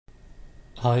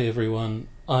Hi everyone,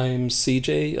 I'm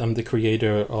CJ. I'm the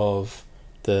creator of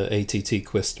the ATT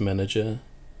Quest Manager.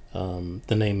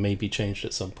 The name may be changed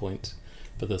at some point,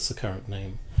 but that's the current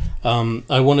name.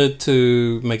 I wanted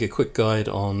to make a quick guide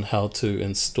on how to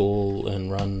install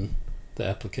and run the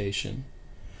application.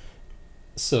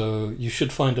 So you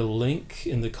should find a link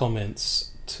in the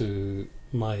comments to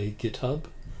my GitHub.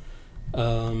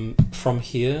 From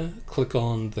here, click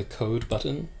on the code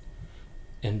button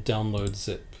and download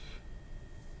zip.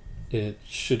 It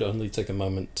should only take a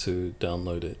moment to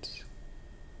download it.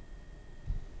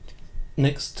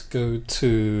 Next, go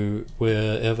to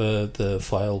wherever the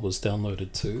file was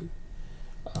downloaded to.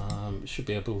 Should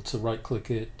be able to right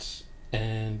click it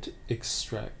and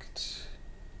extract.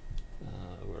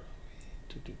 Where are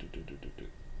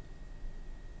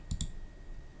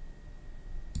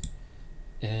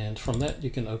we? And from that you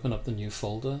can open up the new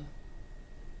folder,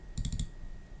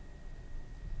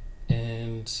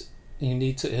 and you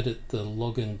need to edit the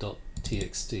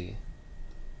login.txt.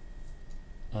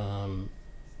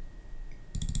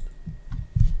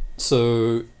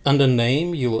 So under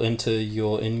name, you'll enter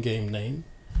your in-game name.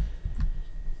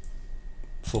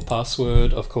 For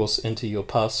password, of course, enter your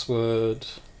password.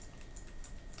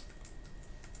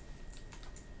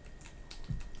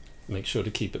 Make sure to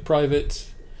keep it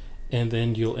private. And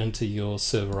then you'll enter your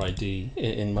server ID.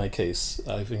 In my case,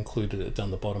 I've included it down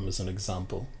the bottom as an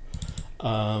example.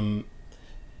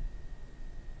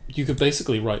 You could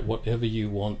basically write whatever you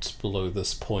want below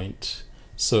this point.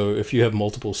 So if you have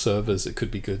multiple servers, it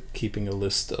could be good keeping a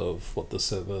list of what the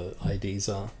server IDs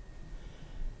are.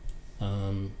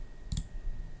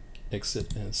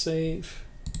 Exit and save.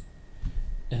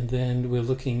 And then we're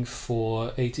looking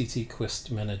for ATT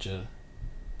Quest Manager,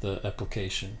 the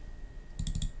application.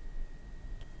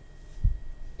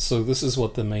 So this is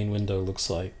what the main window looks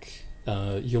like.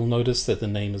 You'll notice that the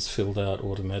name is filled out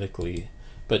automatically,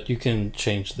 but you can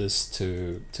change this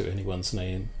to anyone's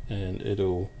name and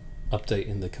it'll update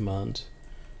in the command.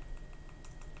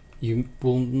 You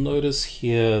will notice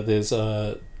here there's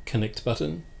a connect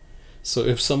button. So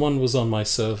if someone was on my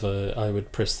server, I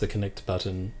would press the connect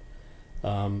button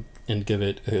and give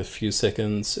it a few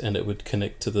seconds and it would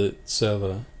connect to the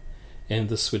server, and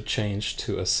this would change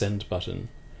to a send button.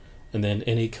 And then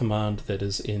any command that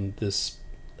is in this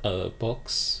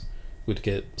box would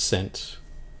get sent.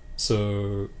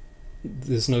 So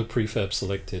there's no prefab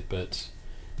selected, but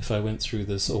if I went through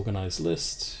this organized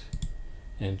list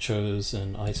and chose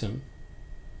an item,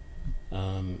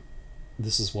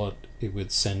 this is what it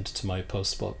would send to my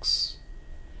post box.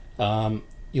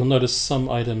 You'll notice some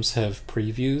items have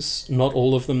previews. Not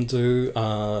all of them do.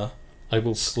 I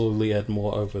will slowly add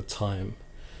more over time,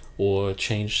 or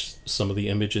change some of the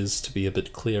images to be a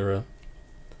bit clearer.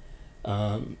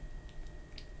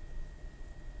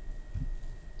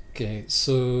 Okay,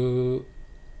 so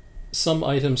some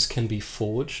items can be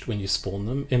forged when you spawn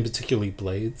them, and particularly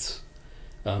blades.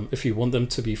 If you want them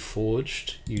to be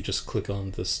forged, you just click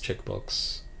on this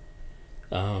checkbox.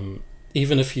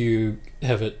 Even if you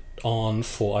have it on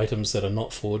for items that are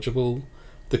not forgeable,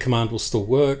 the command will still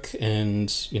work,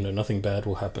 and nothing bad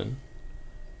will happen.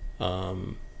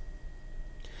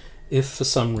 If for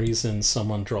some reason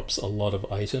someone drops a lot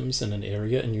of items in an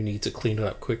area and you need to clean it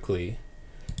up quickly,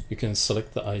 you can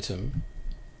select the item.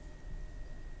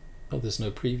 Oh, there's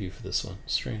no preview for this one.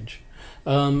 Strange.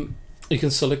 You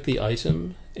can select the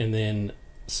item and then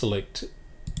select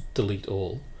delete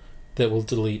all. That will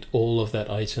delete all of that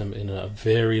item in a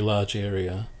very large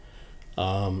area.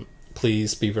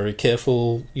 Please be very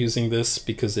careful using this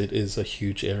because it is a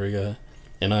huge area,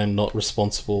 and I'm not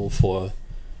responsible for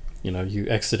you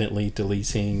accidentally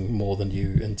deleting more than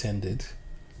you intended.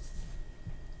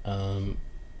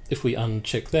 If we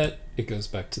uncheck that, it goes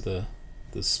back to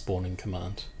the spawning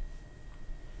command.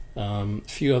 A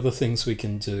few other things we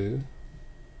can do.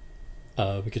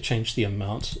 We could change the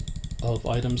amount of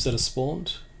items that are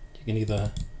spawned. You can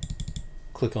either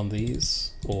click on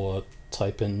these or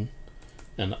type in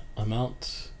an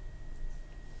amount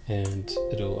and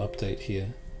it'll update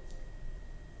here.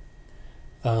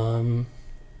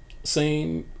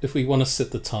 Same, if we want to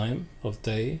set the time of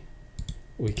day,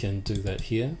 we can do that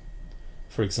here.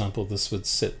 For example, this would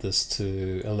set this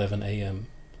to 11 AM.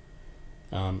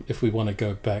 If we want to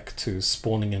go back to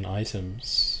spawning in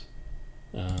items,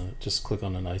 just click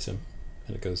on an item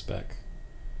and it goes back.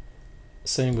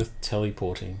 Same with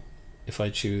teleporting. If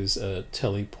I choose a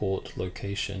teleport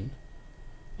location,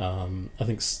 I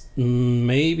think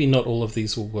maybe not all of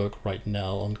these will work right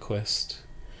now on Quest,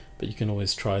 but you can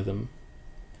always try them.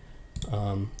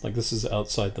 Like this is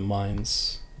outside the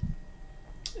mines,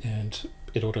 and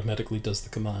it automatically does the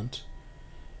command.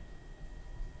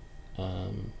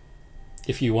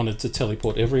 If you wanted to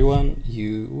teleport everyone,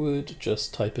 you would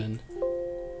just type in,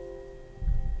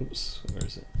 oops, where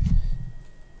is it?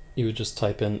 You would just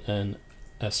type in an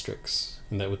asterisk,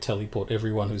 and that would teleport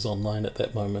everyone who's online at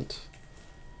that moment.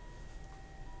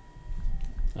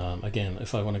 Again,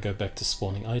 if I want to go back to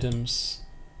spawning items,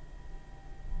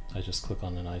 I just click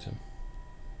on an item.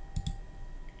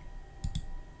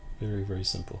 Very, very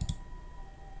simple.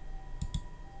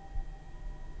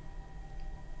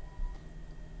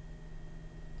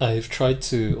 I've tried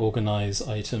to organize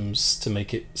items to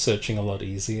make it searching a lot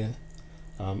easier.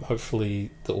 Hopefully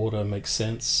the order makes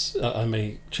sense. I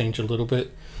may change a little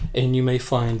bit, and you may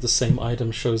find the same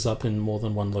item shows up in more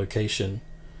than one location.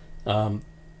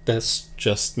 That's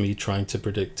just me trying to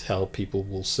predict how people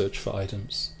will search for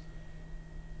items.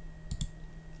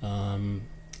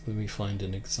 Let me find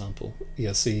an example.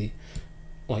 Yeah, see,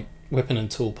 like weapon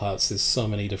and tool parts, there's so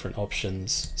many different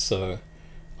options, so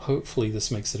hopefully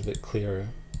this makes it a bit clearer.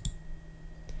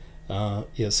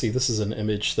 Yeah, see, this is an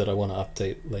image that I want to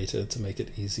update later to make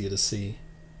it easier to see.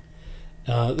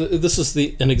 This is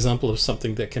an example of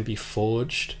something that can be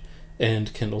forged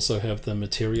and can also have the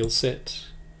material set.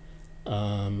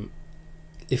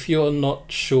 If you're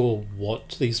not sure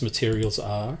what these materials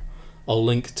are, I'll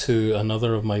link to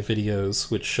another of my videos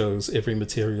which shows every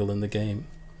material in the game.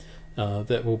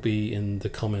 That will be in the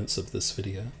comments of this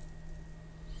video.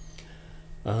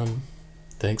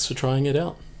 Thanks for trying it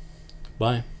out.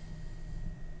 Bye.